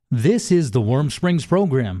This is the Warm Springs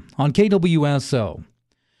program on KWSO.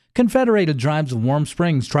 Confederated Tribes of Warm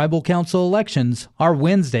Springs Tribal Council elections are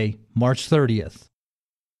Wednesday, March 30th.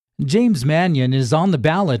 James Manion is on the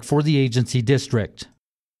ballot for the agency district.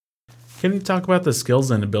 Can you talk about the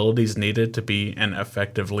skills and abilities needed to be an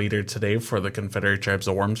effective leader today for the Confederated Tribes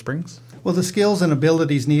of Warm Springs? Well, the skills and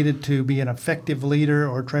abilities needed to be an effective leader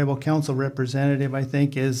or tribal council representative, I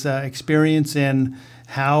think, is experience in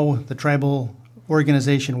how the tribal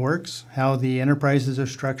organization works, how the enterprises are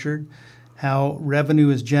structured, how revenue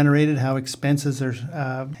is generated, how expenses are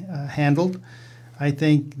handled. I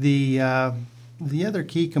think the other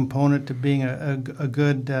key component to being a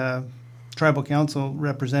good tribal council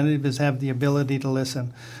representative is have the ability to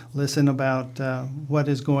listen about what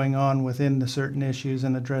is going on within the certain issues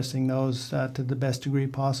and addressing those to the best degree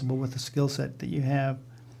possible with the skill set that you have.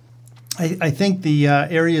 I think the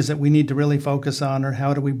areas that we need to really focus on are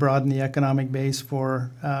how do we broaden the economic base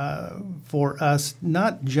for us,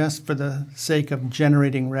 not just for the sake of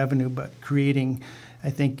generating revenue, but creating,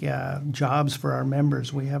 I think, jobs for our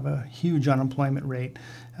members. We have a huge unemployment rate.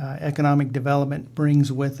 Economic development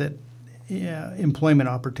brings with it employment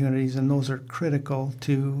opportunities, and those are critical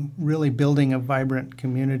to really building a vibrant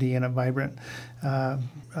community and a vibrant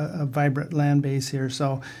land base here.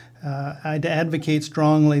 So I'd advocate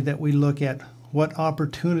strongly that we look at what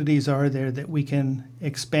opportunities are there that we can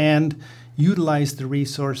expand, utilize the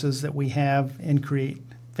resources that we have, and create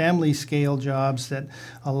family-scale jobs that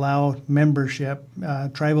allow membership,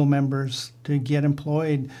 tribal members to get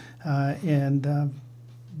employed and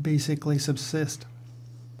basically subsist.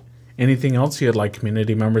 Anything else you'd like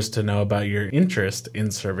community members to know about your interest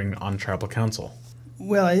in serving on tribal council?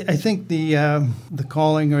 Well, I think the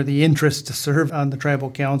calling or the interest to serve on the tribal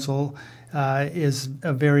council is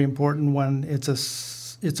a very important one.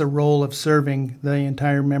 It's a role of serving the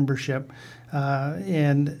entire membership,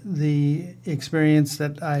 and the experience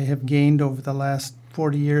that I have gained over the last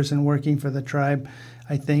 40 years in working for the tribe,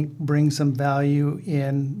 I think, brings some value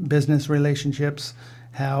in business relationships,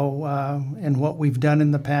 how and what we've done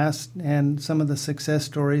in the past, and some of the success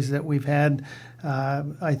stories that we've had,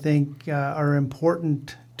 I think are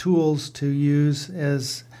important tools to use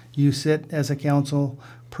as you sit as a council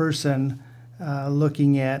person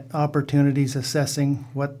looking at opportunities, assessing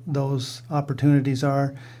what those opportunities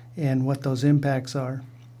are and what those impacts are.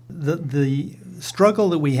 The struggle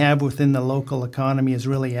that we have within the local economy is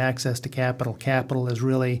really access to capital. Capital is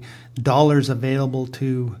really dollars available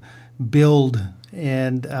to build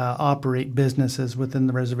and operate businesses within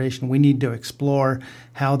the reservation. We need to explore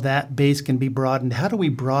how that base can be broadened. How do we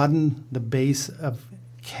broaden the base of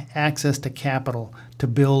access to capital to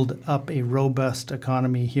build up a robust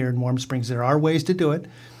economy here in Warm Springs? There are ways to do it.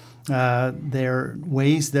 There are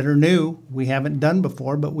ways that are new, we haven't done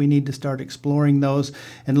before, but we need to start exploring those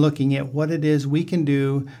and looking at what it is we can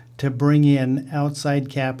do to bring in outside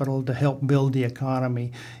capital to help build the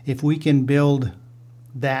economy. If we can build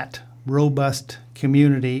that robust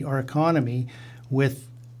community or economy with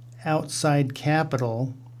outside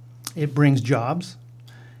capital, it brings jobs,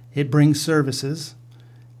 it brings services,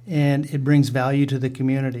 and it brings value to the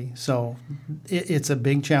community. So it's a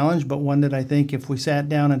big challenge, but one that I think if we sat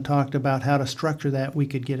down and talked about how to structure that, we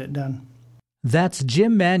could get it done. That's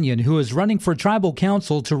Jim Manion, who is running for tribal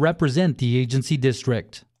council to represent the agency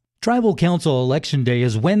district. Tribal Council Election Day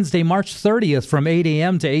is Wednesday, March 30th from 8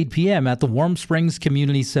 a.m. to 8 p.m. at the Warm Springs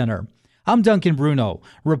Community Center. I'm Duncan Bruno,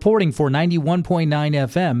 reporting for 91.9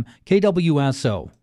 FM KWSO.